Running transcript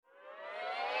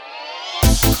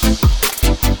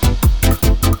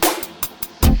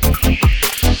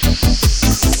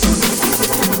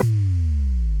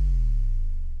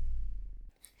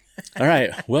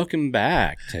Welcome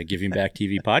back to Giving Back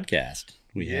TV podcast.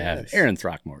 We have Aaron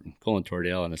Throckmorton, Colin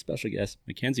Tordale, and a special guest,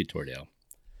 McKenzie Tordale.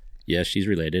 Yes, she's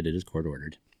related. It is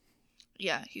court-ordered.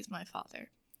 Yeah, he's my father.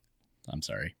 I'm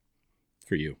sorry.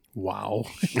 For you. Wow.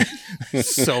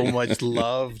 So much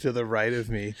love to the right of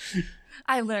me.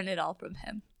 I learned it all from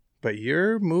him. But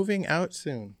you're moving out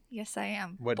soon. Yes, I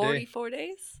am. What 44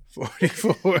 days?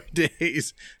 44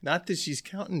 days. Not that she's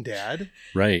counting, Dad.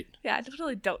 Right. Yeah, I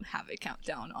literally don't have a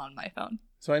countdown on my phone.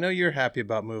 So I know you're happy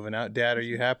about moving out. Dad, are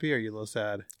you happy or are you a little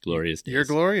sad? Glorious days. You're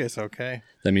glorious, okay.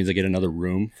 That means I get another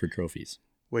room for trophies.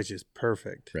 Which is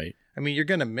perfect. Right. I mean, you're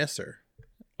going to miss her.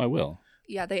 I will.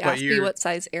 Yeah, they asked me what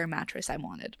size air mattress I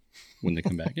wanted. When they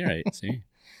come back. You're right. See?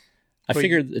 I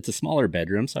figured it's a smaller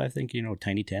bedroom, so I think,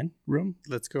 tiny 10 room.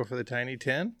 Let's go for the tiny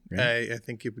 10. Right. I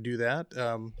think you would do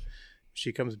that.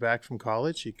 She comes back from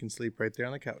college. She can sleep right there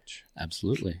on the couch.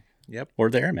 Absolutely. Yep. Or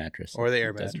the air mattress. Or the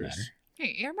air Doesn't mattress. matter.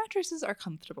 Hey, air mattresses are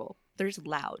comfortable. They're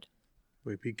loud.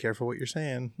 Wait, be careful what you're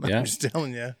saying. Yeah. I'm just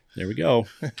telling you. There we go.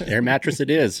 Air mattress it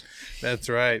is. That's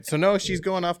right. So, no, she's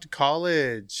going off to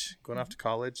college.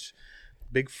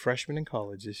 Big freshman in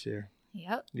college this year.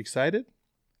 Yep. You excited?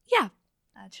 Yeah.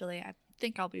 Actually, I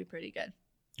think I'll be pretty good.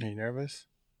 Are you nervous?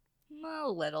 A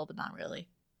little, but not really.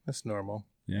 That's normal.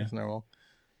 Yeah. That's normal.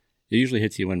 It usually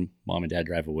hits you when mom and dad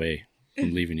drive away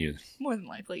from leaving you. More than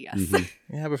likely, yes.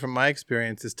 Mm-hmm. Yeah, but from my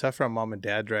experience, it's tougher on mom and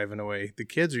dad driving away. The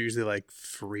kids are usually like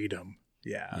freedom.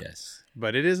 Yeah. Yes.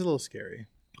 But it is a little scary.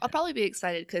 I'll probably be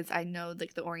excited because I know the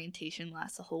orientation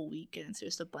lasts a whole week and it's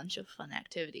just a bunch of fun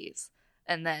activities.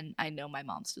 And then I know my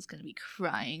mom's just going to be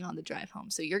crying on the drive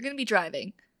home. So you're going to be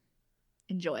driving.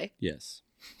 Enjoy. Yes.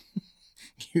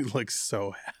 You look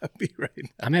so happy right now.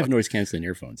 I'm having noise canceling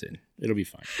earphones in. It'll be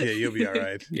fine. Yeah, you'll be all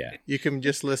right. Yeah. You can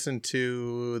just listen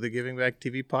to the Giving Back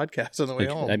TV podcast on the way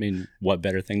home. I mean, what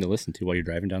better thing to listen to while you're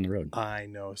driving down the road? I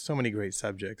know. So many great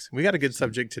subjects. We got a good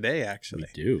subject today, actually.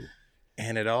 We do.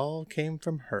 And it all came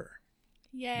from her.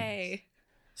 Yay.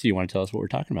 So you want to tell us what we're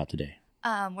talking about today?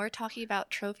 We're talking about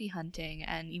trophy hunting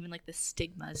and even the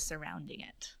stigmas surrounding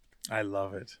it. I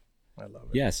love it.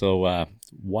 Yeah, so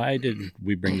why did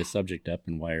we bring the subject up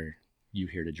and why are you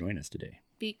here to join us today?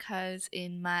 Because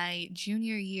in my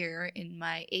junior year, in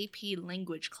my AP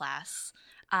language class,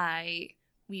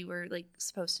 we were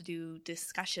supposed to do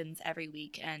discussions every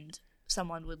week, and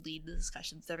someone would lead the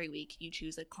discussions every week. You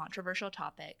choose a controversial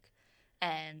topic,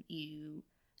 and you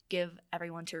give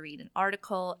everyone to read an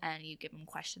article, and you give them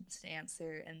questions to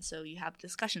answer, and so you have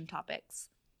discussion topics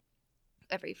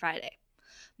every Friday.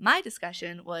 My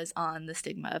discussion was on the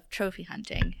stigma of trophy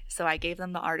hunting. So I gave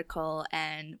them the article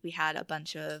and we had a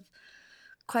bunch of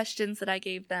questions that I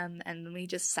gave them and we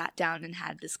just sat down and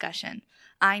had discussion.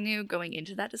 I knew going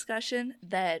into that discussion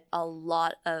that a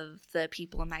lot of the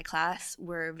people in my class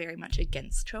were very much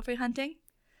against trophy hunting.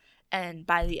 And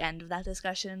by the end of that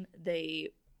discussion, they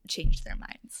changed their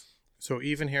minds. So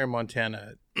even here in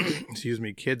Montana,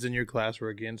 kids in your class were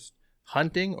against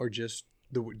hunting or just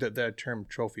the term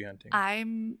trophy hunting?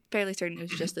 I'm fairly certain it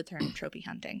was just the term trophy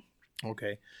hunting.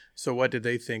 Okay. So what did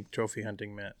they think trophy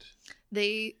hunting meant?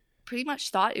 They pretty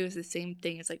much thought it was the same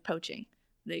thing as poaching.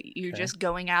 You're just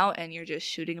going out and you're just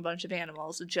shooting a bunch of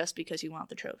animals just because you want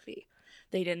the trophy.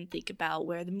 They didn't think about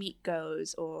where the meat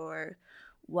goes or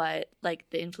what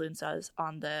the influence is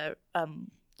on the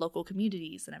local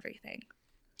communities and everything.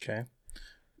 Okay.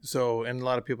 So, and a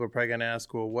lot of people are probably going to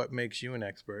ask, well, what makes you an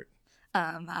expert?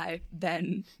 I've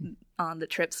been on the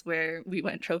trips where we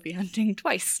went trophy hunting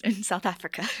twice in South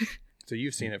Africa. So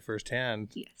you've seen it firsthand.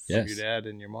 Yes. Yes. Your dad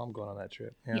and your mom going on that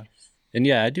trip. Yeah. Yes. And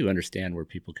yeah, I do understand where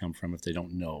people come from if they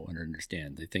don't know or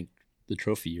understand. They think the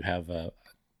trophy, you have a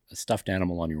stuffed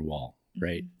animal on your wall,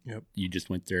 right? Yep. You just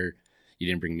went there, you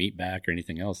didn't bring meat back or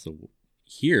anything else. So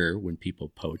here, when people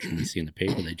poach and we see in the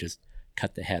paper, they just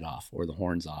cut the head off or the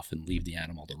horns off and leave the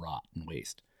animal to rot and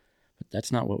waste. But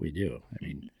that's not what we do. I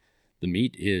mean, the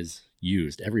meat is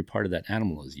used. Every part of that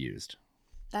animal is used.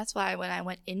 That's why when I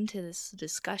went into this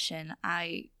discussion,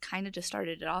 I kind of just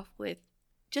started it off with,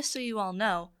 just so you all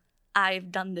know,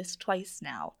 I've done this twice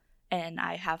now, and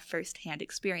I have firsthand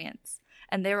experience.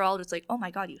 And they were all just like, oh my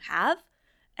God, you have?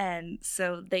 And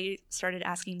so they started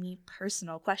asking me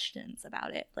personal questions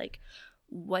about it.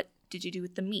 What did you do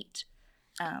with the meat?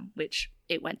 Which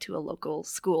it went to a local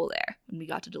school there, and we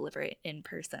got to deliver it in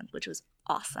person, which was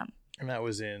awesome. And that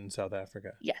was in South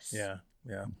Africa. Yes. Yeah.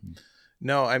 Mm-hmm.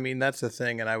 No, I mean, that's the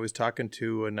thing. And I was talking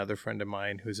to another friend of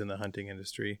mine who's in the hunting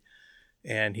industry,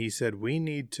 and he said, we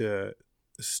need to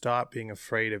stop being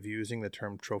afraid of using the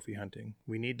term trophy hunting.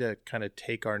 We need to kind of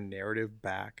take our narrative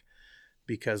back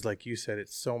because, like you said,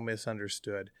 it's so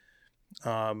misunderstood.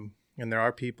 And there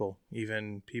are people,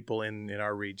 even people in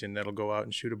our region, that'll go out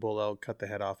and shoot a bull elk, cut the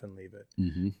head off and leave it.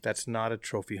 Mm-hmm. That's not a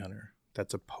trophy hunter.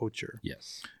 That's a poacher.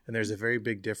 Yes. And there's a very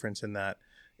big difference in that.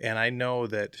 And I know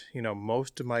that,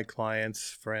 most of my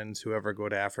clients, friends, whoever go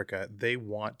to Africa, they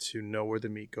want to know where the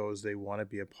meat goes. They want to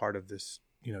be a part of this,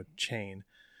 chain.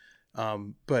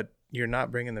 But you're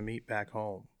not bringing the meat back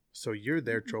home. So you're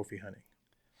there trophy hunting.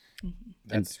 Mm-hmm.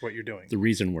 That's what you're doing. The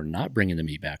reason we're not bringing the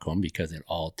meat back home, because it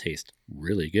all tastes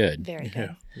really good, very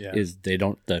good, is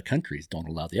the countries don't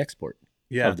allow the export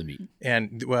of the meat.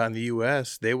 And in the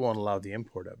U.S., they won't allow the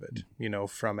import of it,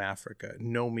 from Africa.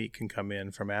 No meat can come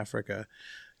in from Africa.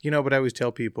 But I always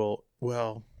tell people,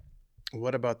 well,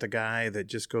 what about the guy that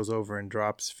just goes over and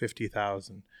drops $50,000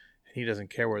 and he doesn't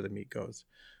care where the meat goes?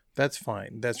 That's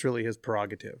fine. That's really his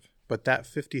prerogative. But that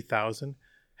 $50,000,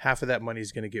 half of that money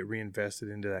is going to get reinvested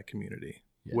into that community,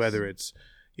 whether it's,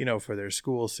 for their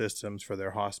school systems, for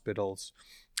their hospitals,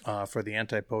 for the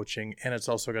anti-poaching. And it's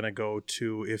also going to go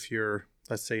to, if you're,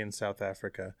 let's say in South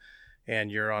Africa,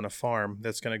 and you're on a farm,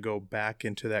 that's going to go back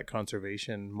into that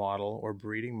conservation model or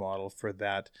breeding model for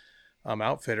that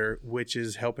outfitter, which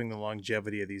is helping the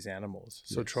longevity of these animals.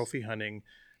 So trophy hunting,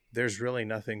 there's really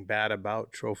nothing bad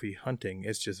about trophy hunting.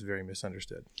 It's just very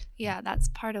misunderstood. Yeah, that's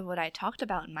part of what I talked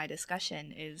about in my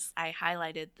discussion. Is I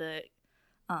highlighted the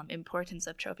importance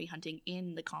of trophy hunting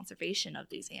in the conservation of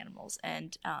these animals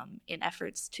and in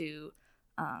efforts to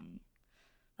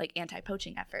like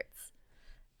anti-poaching efforts.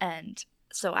 And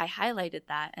so I highlighted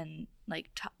that and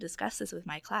discussed this with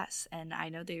my class. And I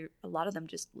know a lot of them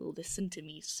just listened to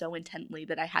me so intently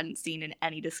that I hadn't seen in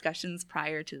any discussions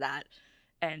prior to that.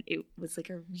 And it was a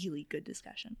really good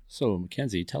discussion. So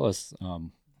McKenzie, tell us,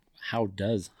 how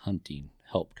does hunting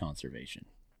help conservation?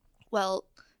 Well,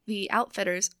 the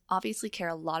outfitters obviously care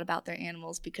a lot about their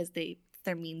animals because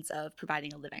their means of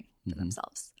providing a living for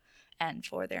themselves and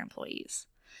for their employees.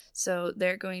 So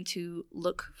they're going to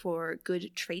look for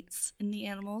good traits in the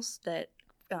animals that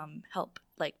help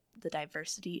the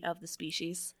diversity of the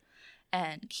species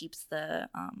and keeps the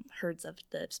herds of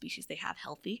the species they have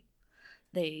healthy.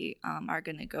 They are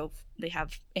going to they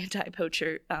have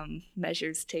anti-poacher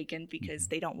measures taken because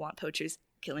they don't want poachers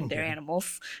killing their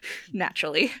animals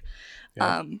naturally.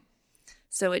 Yeah.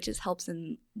 So it just helps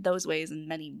in those ways and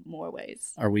many more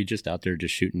ways. Are we just out there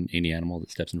just shooting any animal that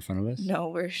steps in front of us? No,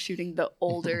 we're shooting the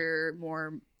older,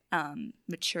 more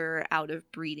mature, out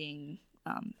of breeding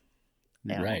animals.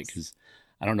 Right, because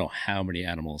I don't know how many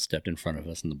animals stepped in front of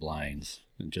us in the blinds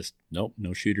and just, nope,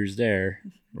 no shooters there.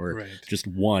 Or just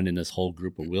one in this whole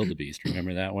group of wildebeest.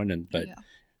 Remember that one? But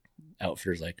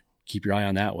outfitters keep your eye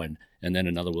on that one. And then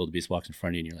another wildebeest walks in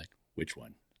front of you and you're like, which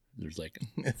one? There's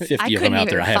 50 of them out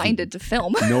there. I couldn't find it to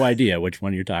film. No idea which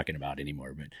one you're talking about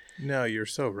anymore. But no, you're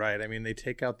so right. I mean, they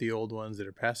take out the old ones that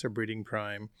are past their breeding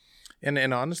prime. And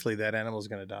honestly, that animal is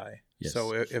going to die. Yes.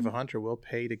 So if a hunter will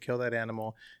pay to kill that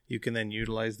animal, you can then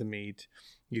utilize the meat.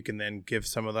 You can then give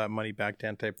some of that money back to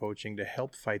anti-poaching to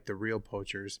help fight the real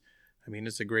poachers. I mean,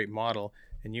 it's a great model.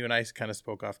 And you and I kind of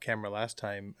spoke off camera last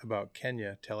time about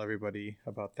Kenya. Tell everybody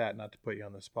about that, not to put you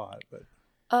on the spot. But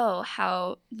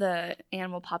how the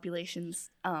animal populations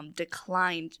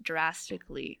declined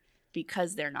drastically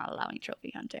because they're not allowing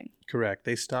trophy hunting. Correct.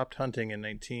 They stopped hunting in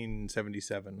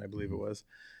 1977, I believe it was.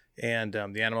 And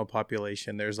the animal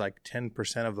population, there's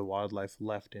 10% of the wildlife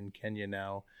left in Kenya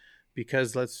now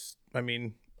because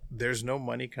there's no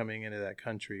money coming into that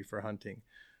country for hunting.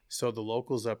 So the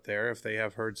locals up there, if they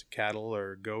have herds of cattle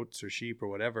or goats or sheep or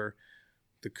whatever,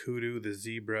 the kudu, the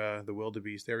zebra, the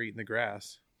wildebeest, they're eating the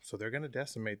grass. So they're going to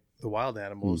decimate the wild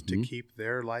animals to keep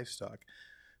their livestock.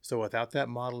 So without that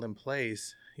model in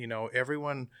place,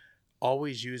 everyone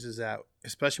always uses that,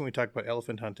 especially when we talk about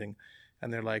elephant hunting.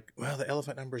 And they're like, well, the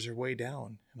elephant numbers are way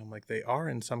down. And I'm like, they are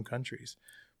in some countries.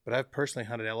 But I've personally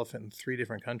hunted elephant in 3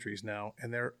 different countries now,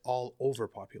 and they're all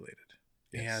overpopulated.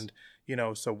 Yes. And,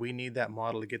 so we need that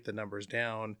model to get the numbers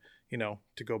down,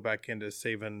 to go back into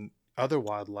saving other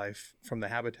wildlife from the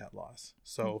habitat loss.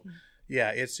 So,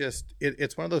 it's just,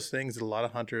 it's one of those things that a lot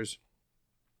of hunters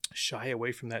shy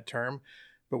away from that term,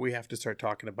 but we have to start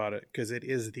talking about it because it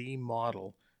is the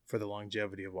model for the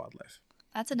longevity of wildlife.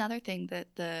 That's another thing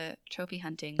that the trophy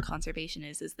hunting conservation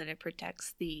is that it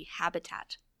protects the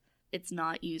habitat. It's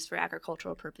not used for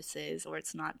agricultural purposes, or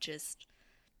it's not just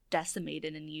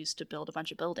decimated and used to build a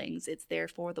bunch of buildings. It's there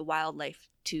for the wildlife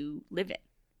to live in.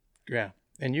 Yeah.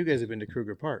 And you guys have been to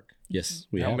Kruger Park. Yes,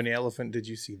 we have. How many elephant did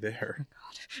you see there?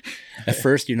 At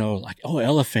first,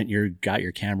 elephant, you got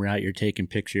your camera out, you're taking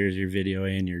pictures, you're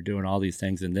videoing, you're doing all these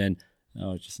things. And then,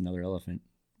 it's just another elephant.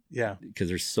 Yeah. Because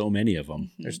there's so many of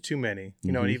them. There's too many.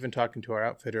 You know, and even talking to our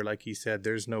outfitter, like he said,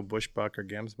 there's no bush buck or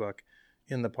gemsbuck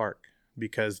in the park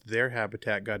because their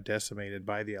habitat got decimated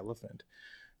by the elephant.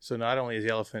 So not only is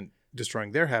the elephant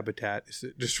destroying their habitat, it's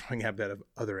destroying habitat of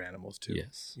other animals too.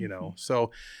 Yes. You know,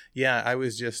 so yeah, I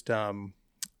was just,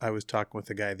 I was talking with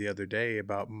a guy the other day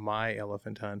about my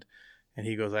elephant hunt, and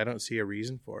he goes, I don't see a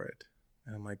reason for it.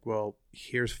 And I'm like, well,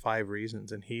 here's 5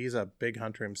 reasons. And he's a big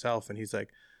hunter himself. And he's like,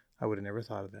 I would have never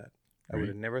thought of that. I would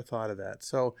have never thought of that.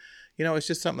 So, you know, it's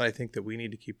just something I think that we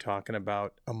need to keep talking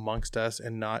about amongst us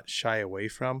and not shy away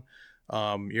from.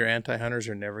 Your anti-hunters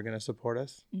are never going to support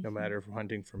us, no matter if we're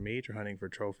hunting for meat or hunting for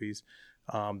trophies.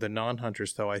 The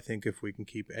non-hunters, though, I think if we can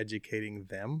keep educating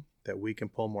them, that we can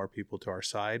pull more people to our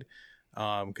side.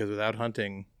 Because without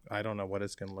hunting, I don't know what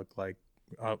it's going to look like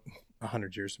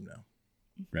 100 years from now.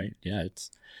 Right. Yeah,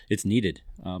 it's needed.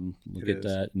 Look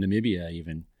at Namibia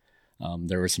even.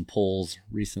 There were some polls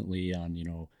recently on, you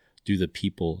know, do the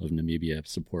people of Namibia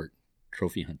support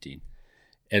trophy hunting?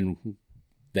 And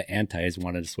the antis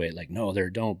wanted to sway it like, no, they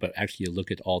don't. But actually, you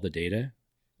look at all the data,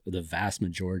 the vast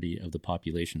majority of the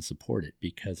population support it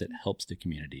because it helps the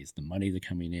communities, the money that's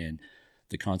coming in,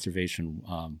 the conservation,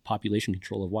 population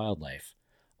control of wildlife,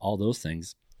 all those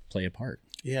things play a part.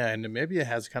 Yeah, and Namibia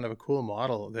has kind of a cool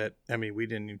model that, I mean, we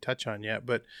didn't even touch on yet,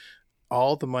 but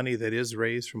all the money that is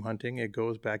raised from hunting, it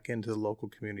goes back into the local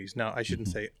communities. Now, I shouldn't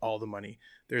say all the money.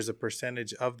 There's a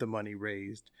percentage of the money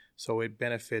raised, so it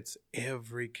benefits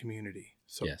every community.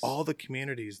 So all the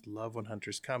communities love when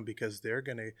hunters come because they're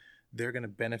gonna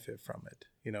benefit from it.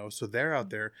 You know, so they're out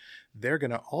there, they're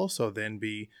gonna also then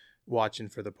be watching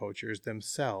for the poachers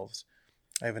themselves.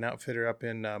 I have an outfitter up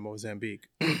in Mozambique.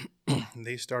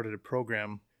 They started a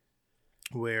program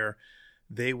where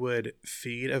they would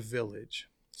feed a village.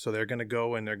 So they're going to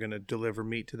go and they're going to deliver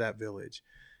meat to that village.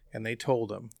 And they told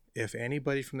them, if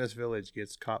anybody from this village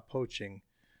gets caught poaching,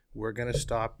 we're going to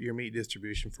stop your meat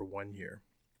distribution for 1 year.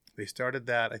 They started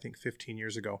that, I think, 15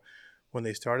 years ago. When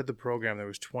they started the program, there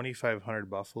was 2,500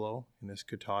 buffalo in this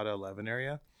Qatada 11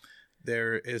 area.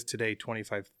 There is today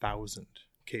 25,000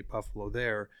 Cape buffalo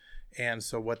there. And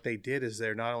so what they did is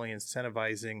they're not only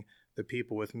incentivizing the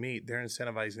people with meat, they're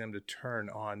incentivizing them to turn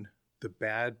on the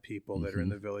bad people that are in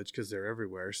the village because they're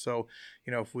everywhere. So,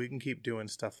 you know, if we can keep doing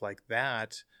stuff like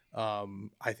that,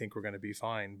 I think we're going to be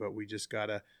fine. But we just got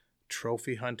to,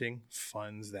 trophy hunting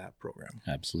funds that program.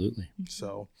 Absolutely.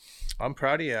 So I'm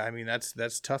proud of you. I mean,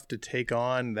 that's tough to take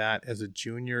on that as a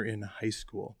junior in high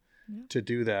school. To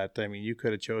do that. I mean, you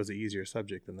could have chose an easier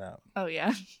subject than that. Oh,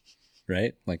 yeah.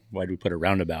 Right? Like, why'd we put a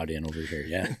roundabout in over here?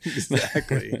 Yeah.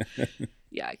 Exactly.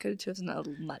 Yeah, I could have chosen a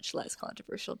much less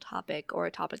controversial topic or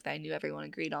a topic that I knew everyone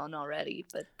agreed on already,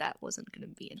 but that wasn't going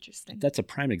to be interesting. That's a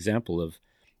prime example of,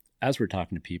 as we're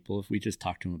talking to people, if we just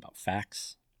talk to them about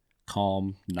facts,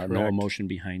 calm, no emotion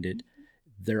behind it,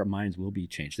 their minds will be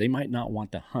changed. They might not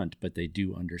want to hunt, but they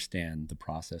do understand the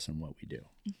process and what we do.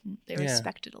 They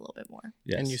respect it a little bit more.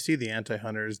 Yes. And you see the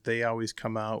anti-hunters, they always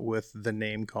come out with the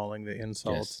name calling, the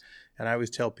insults. Yes. And I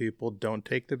always tell people, don't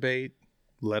take the bait.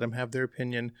 Let them have their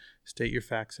opinion, state your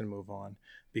facts, and move on.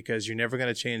 Because you're never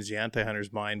going to change the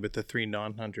anti-hunter's mind, but the 3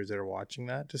 non-hunters that are watching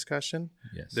that discussion,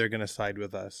 they're going to side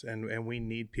with us. And we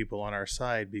need people on our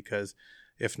side because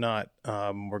if not,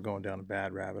 we're going down a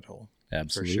bad rabbit hole.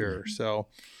 Absolutely. For sure. So,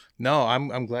 no,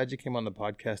 I'm glad you came on the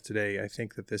podcast today. I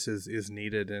think that this is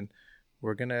needed, and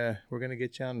we're gonna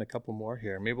get you on a couple more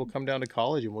here. Maybe we'll come down to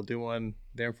college and we'll do one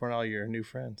there in front of all your new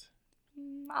friends.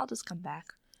 I'll just come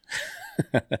back.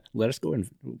 Let us go and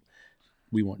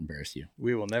we won't embarrass you.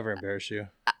 We will never embarrass you.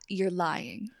 You're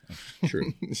lying.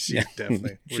 True. Yeah,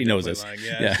 definitely. She knows us.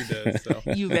 Yeah, she does. So.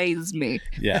 You raised me.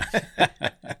 Yeah.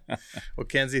 Well,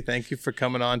 Kenzie, thank you for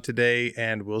coming on today,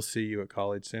 and we'll see you at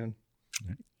college soon.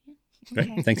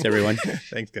 Great. Thanks, everyone.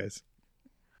 Thanks, guys.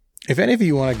 If any of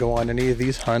you want to go on any of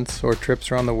these hunts or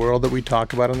trips around the world that we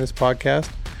talk about on this podcast,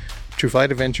 True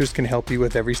Flight Adventures can help you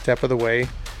with every step of the way.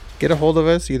 Get a hold of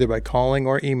us either by calling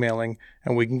or emailing,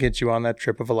 and we can get you on that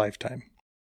trip of a lifetime.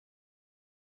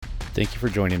 Thank you for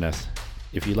joining us.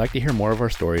 If you'd like to hear more of our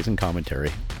stories and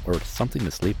commentary, or something to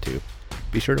sleep to,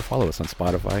 be sure to follow us on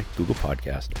Spotify, Google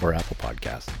Podcast, or Apple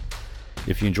Podcast.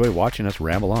 If you enjoy watching us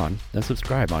ramble on, then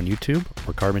subscribe on YouTube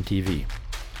or Carbon TV.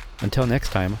 Until next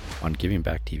time on Giving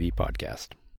Back TV Podcast.